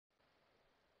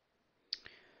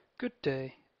Good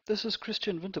day. This is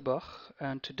Christian Winterbach,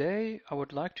 and today I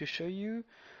would like to show you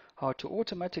how to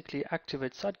automatically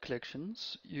activate site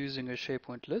collections using a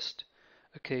SharePoint list,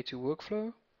 a K2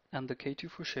 workflow, and the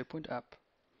K2 for SharePoint app.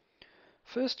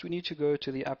 First, we need to go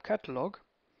to the app catalog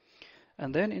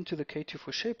and then into the K2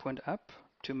 for SharePoint app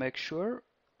to make sure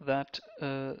that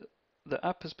the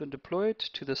app has been deployed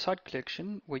to the site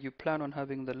collection where you plan on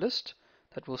having the list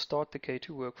that will start the K2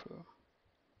 workflow.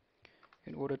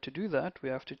 In order to do that, we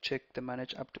have to check the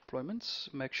Manage App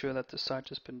Deployments, make sure that the site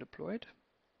has been deployed.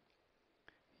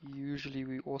 Usually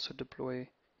we also deploy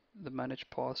the Manage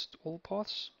Paths to all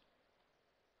paths.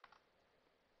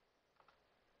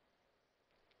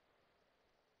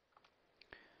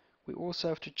 We also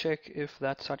have to check if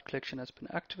that site collection has been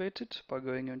activated by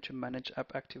going into Manage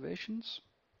App Activations.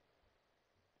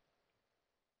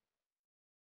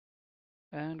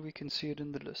 And we can see it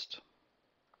in the list.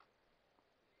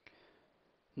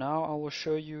 Now I will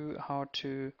show you how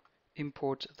to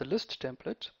import the list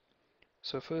template.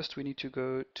 So first we need to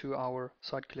go to our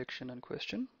site collection in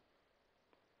question.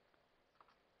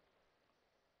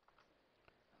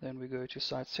 Then we go to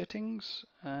Site Settings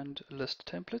and List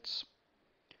Templates.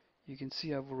 You can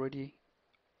see I've already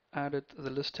added the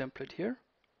list template here,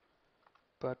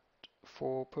 but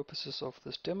for purposes of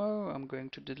this demo, I'm going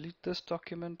to delete this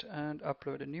document and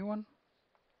upload a new one.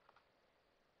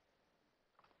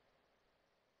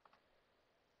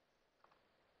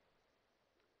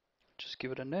 Just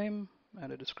give it a name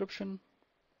and a description.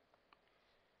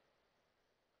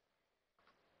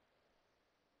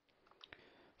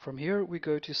 From here, we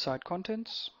go to Site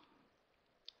Contents,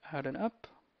 add an app,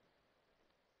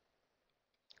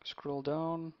 scroll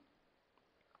down,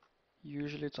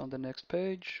 usually it's on the next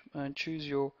page, and choose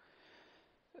your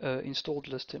installed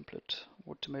list template,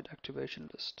 Automate Activation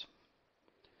List.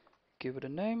 Give it a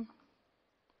name,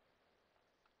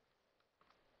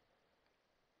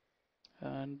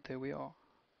 and there we are.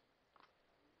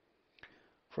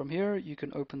 From here, you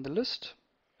can open the list,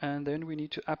 and then we need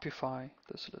to appify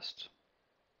this list.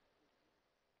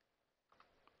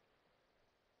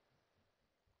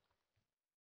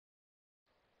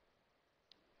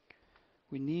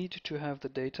 We need to have the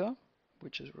data,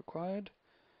 which is required,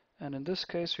 and in this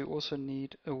case we also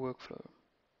need a workflow.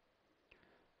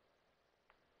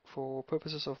 For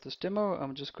purposes of this demo,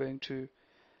 I'm just going to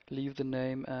leave the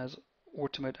name as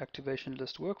Automate Activation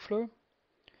List Workflow,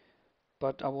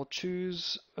 but I will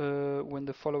choose when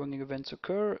the following events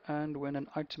occur and when an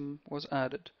item was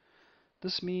added.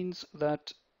 This means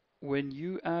that when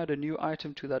you add a new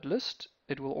item to that list,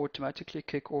 it will automatically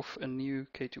kick off a new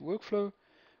K2 workflow,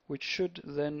 which should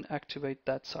then activate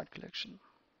that site collection.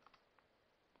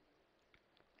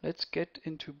 Let's get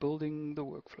into building the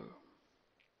workflow.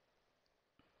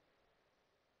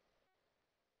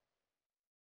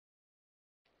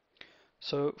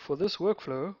 So for this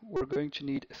workflow, we're going to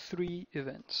need 3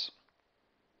 events.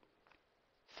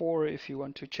 4 if you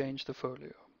want to change the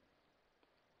folio.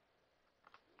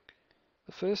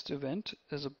 The first event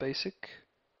is a basic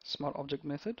smart object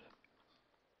method.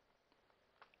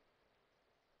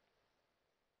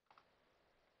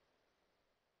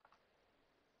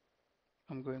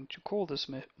 I'm going to call this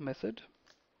method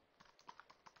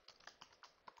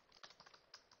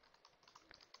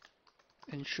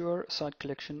ensure site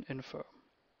collection info.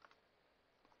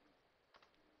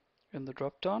 In the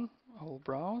drop-down, I will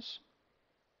browse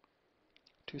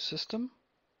to System,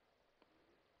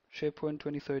 SharePoint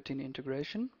 2013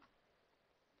 Integration.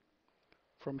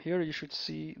 From here you should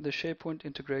see the SharePoint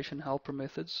Integration Helper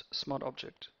Methods Smart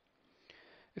Object.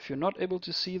 If you're not able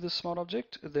to see the smart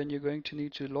object, then you're going to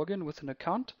need to log in with an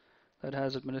account that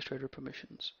has administrator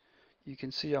permissions. You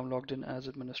can see I'm logged in as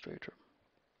administrator.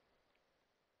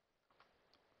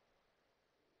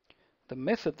 The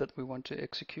method that we want to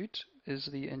execute is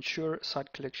the ensure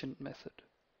site collection method.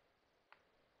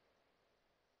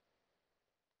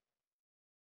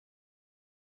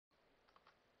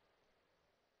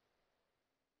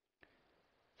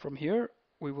 From here,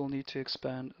 we will need to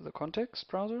expand the context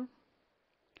browser,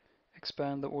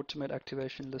 expand the Automate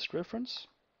Activation List reference.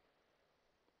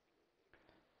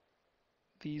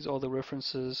 These are the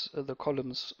references, the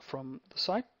columns from the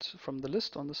site, from the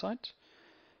list on the site.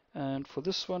 And for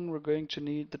this one, we're going to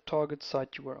need the target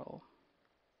site URL.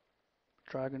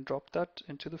 Drag and drop that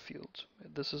into the field.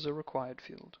 This is a required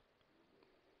field.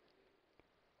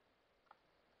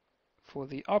 For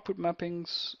the output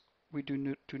mappings, we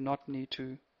do not need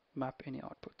to map any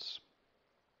outputs.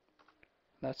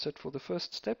 That's it for the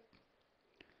first step.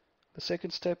 The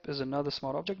second step is another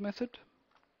smart object method.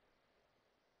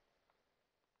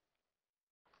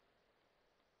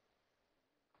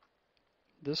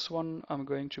 This one I'm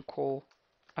going to call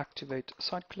activate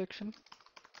site collection.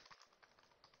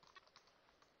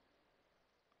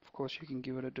 Of course, you can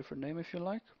give it a different name if you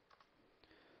like.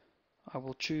 I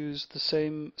will choose the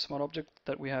same smart object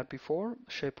that we had before,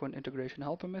 SharePoint integration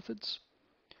helper methods.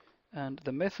 And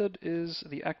the method is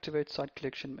the activate site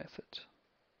collection method.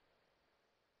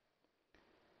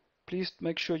 Please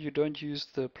make sure you don't use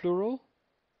the plural.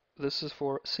 This is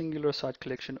for singular site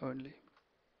collection only.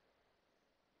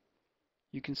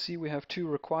 You can see we have two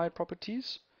required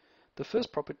properties. The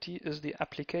first property is the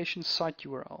application site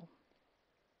URL,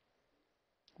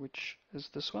 which is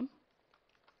this one.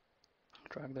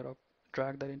 Drag that up,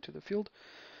 drag that into the field.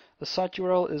 The site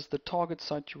URL is the target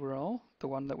site URL, the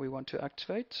one that we want to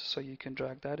activate, so you can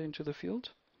drag that into the field.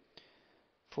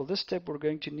 For this step, we're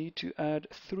going to need to add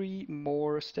 3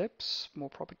 more steps, more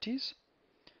properties.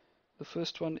 The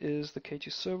first one is the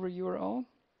K2 server URL.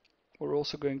 We're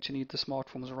also going to need the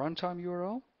SmartForms runtime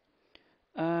URL.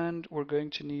 And we're going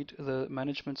to need the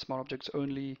management smart objects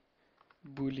only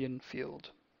Boolean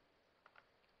field.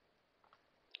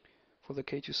 For the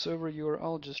K2 server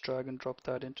URL, just drag and drop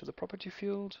that into the property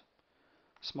field.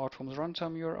 SmartForms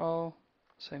runtime URL,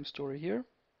 same story here.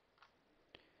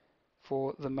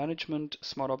 For the management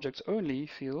smart objects only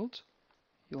field,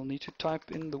 you'll need to type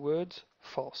in the word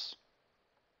false.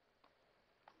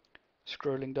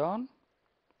 Scrolling down,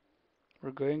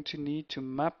 we're going to need to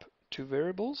map to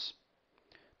variables,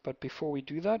 but before we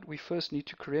do that, we first need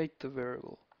to create the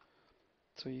variable.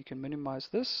 So you can minimize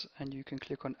this and you can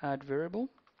click on add variable.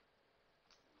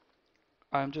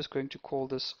 I'm just going to call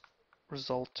this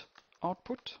result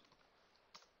output.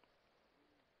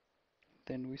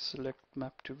 Then we select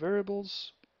map to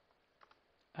variables,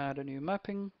 add a new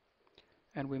mapping,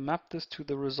 and we map this to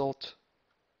the result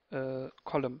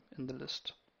column in the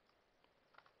list.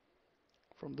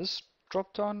 From this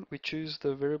drop-down, we choose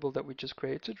the variable that we just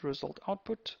created, result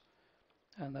output,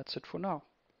 and that's it for now.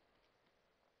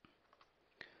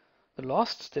 The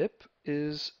last step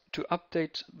is to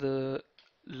update the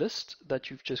list that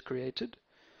you've just created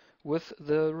with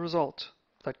the result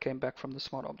that came back from the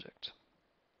smart object.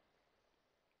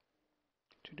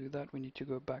 To do that, we need to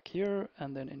go back here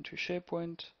and then into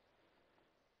SharePoint,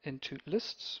 into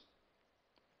lists.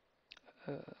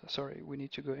 We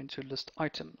need to go into list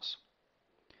items.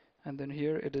 And then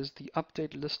here it is the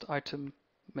update list item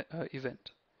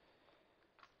event.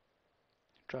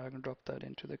 Drag and drop that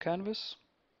into the canvas.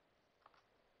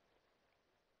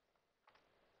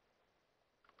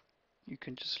 You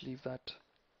can just leave that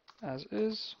as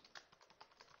is.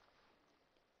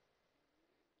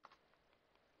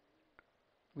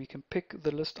 We can pick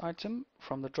the list item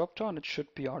from the drop-down. It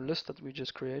should be our list that we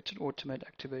just created, automate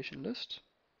activation list.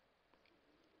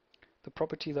 The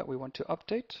property that we want to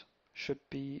update should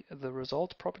be the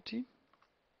result property.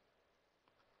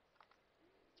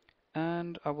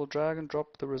 And I will drag and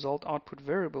drop the result output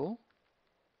variable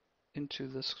into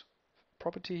this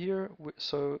property here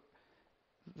so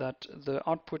that the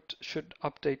output should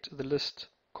update the list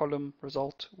column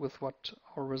result with what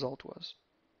our result was.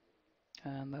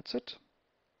 And that's it.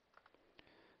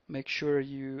 Make sure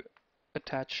you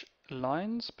attach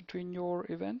lines between your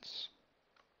events.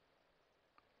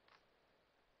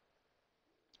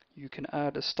 You can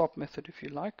add a stop method if you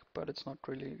like, but it's not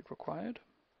really required.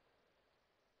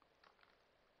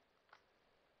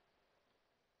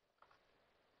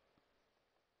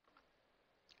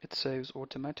 It saves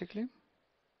automatically.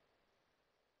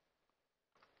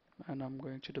 And I'm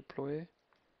going to deploy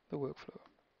the workflow.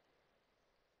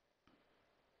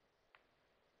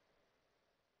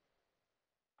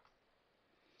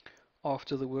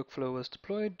 After the workflow is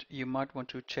deployed, you might want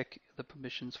to check the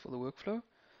permissions for the workflow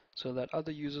so that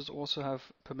other users also have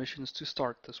permissions to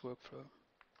start this workflow.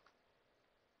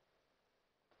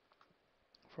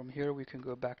 From here we can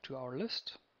go back to our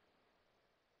list.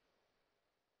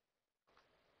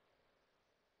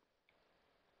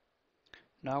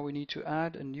 Now we need to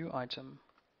add a new item.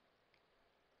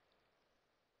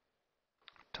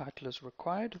 Title is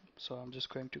required, so I'm just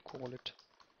going to call it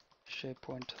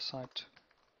SharePoint Site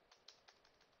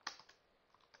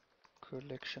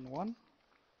Collection 1.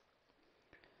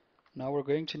 Now we're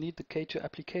going to need the K2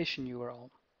 application URL.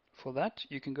 For that,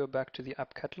 you can go back to the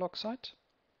app catalog site,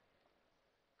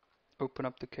 open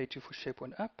up the K2 for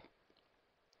SharePoint app,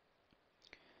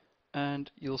 and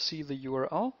you'll see the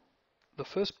URL. The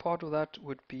first part of that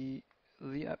would be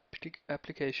the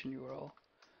application URL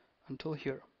until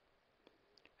here.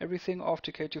 Everything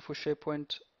after K2 for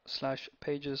SharePoint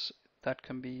 /pages, that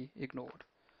can be ignored.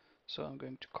 So I'm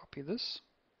going to copy this,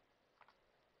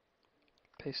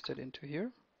 paste it into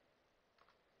here.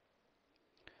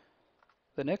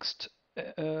 The next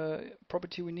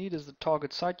property we need is the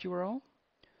target site URL.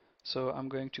 So I'm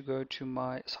going to go to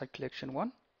my site collection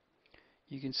 1.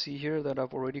 You can see here that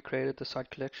I've already created the site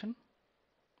collection.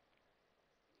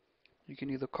 You can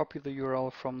either copy the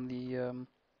URL from the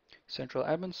central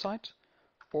admin site,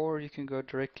 or you can go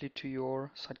directly to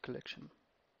your site collection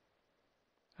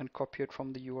and copy it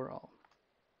from the URL.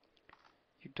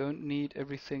 You don't need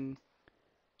everything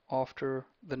after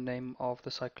the name of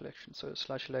the site collection, so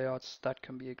 /layouts, that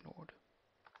can be ignored.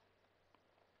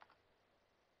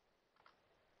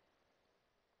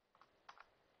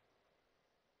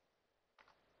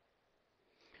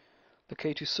 The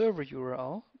K2 server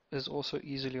URL is also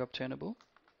easily obtainable.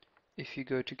 If you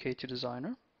go to K2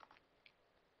 Designer,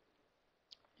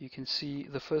 you can see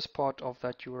the first part of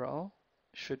that URL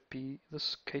should be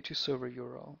this K2 server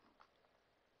URL.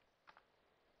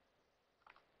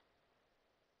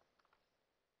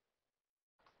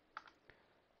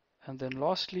 And then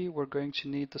lastly, we're going to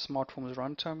need the SmartForms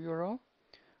runtime URL.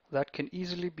 That can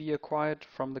easily be acquired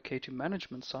from the K2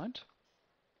 management site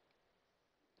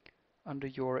under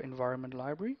your environment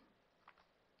library.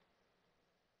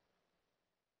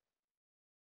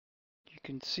 You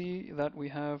can see that we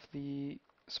have the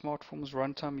SmartForms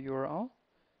runtime URL.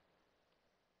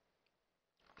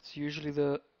 It's usually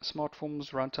the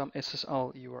SmartForms runtime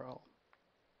SSL URL.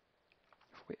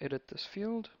 If we edit this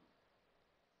field,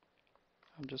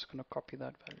 I'm just going to copy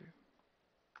that value.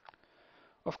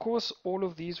 Of course, all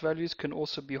of these values can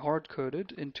also be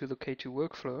hard-coded into the K2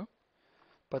 workflow,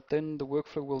 but then the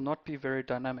workflow will not be very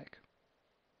dynamic.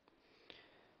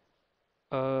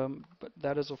 But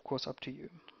that is, of course, up to you.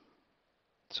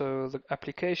 So the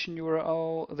application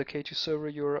URL, the K2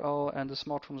 server URL, and the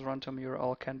SmartForms runtime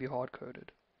URL can be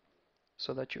hard-coded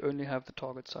so that you only have the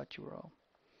target site URL.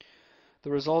 The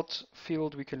results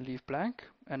field we can leave blank,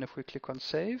 and if we click on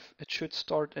Save, it should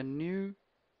start a new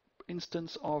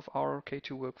instance of our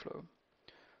K2 workflow.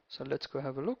 So let's go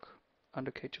have a look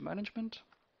under K2 Management.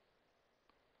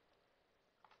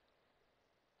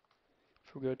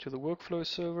 If we go to the workflow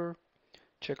server,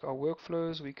 check our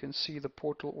workflows, we can see the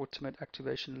portal automate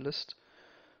activation list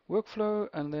workflow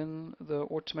and then the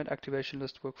automate activation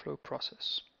list workflow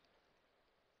process.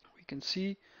 We can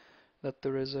see that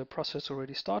there is a process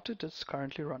already started, it's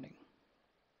currently running.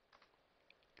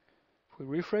 If we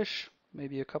refresh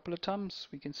maybe a couple of times,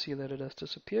 we can see that it has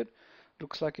disappeared.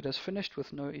 Looks like it has finished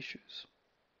with no issues.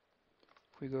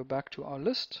 If we go back to our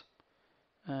list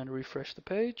and refresh the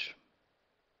page,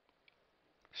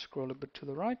 scroll a bit to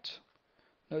the right,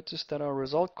 notice that our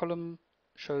result column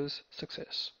shows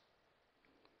success.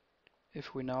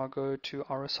 If we now go to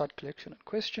our site collection in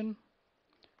question,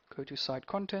 go to site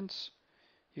contents,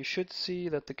 you should see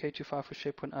that the K2 file for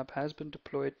SharePoint app has been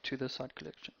deployed to the site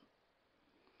collection.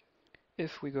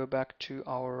 If we go back to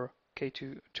our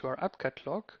app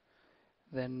catalog,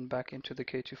 then back into the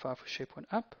K2 file for SharePoint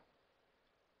app,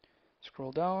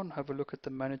 scroll down, have a look at the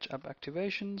Manage App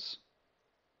Activations.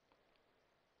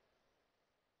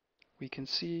 We can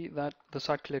see that the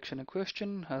site collection in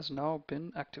question has now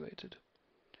been activated.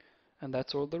 And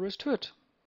that's all there is to it.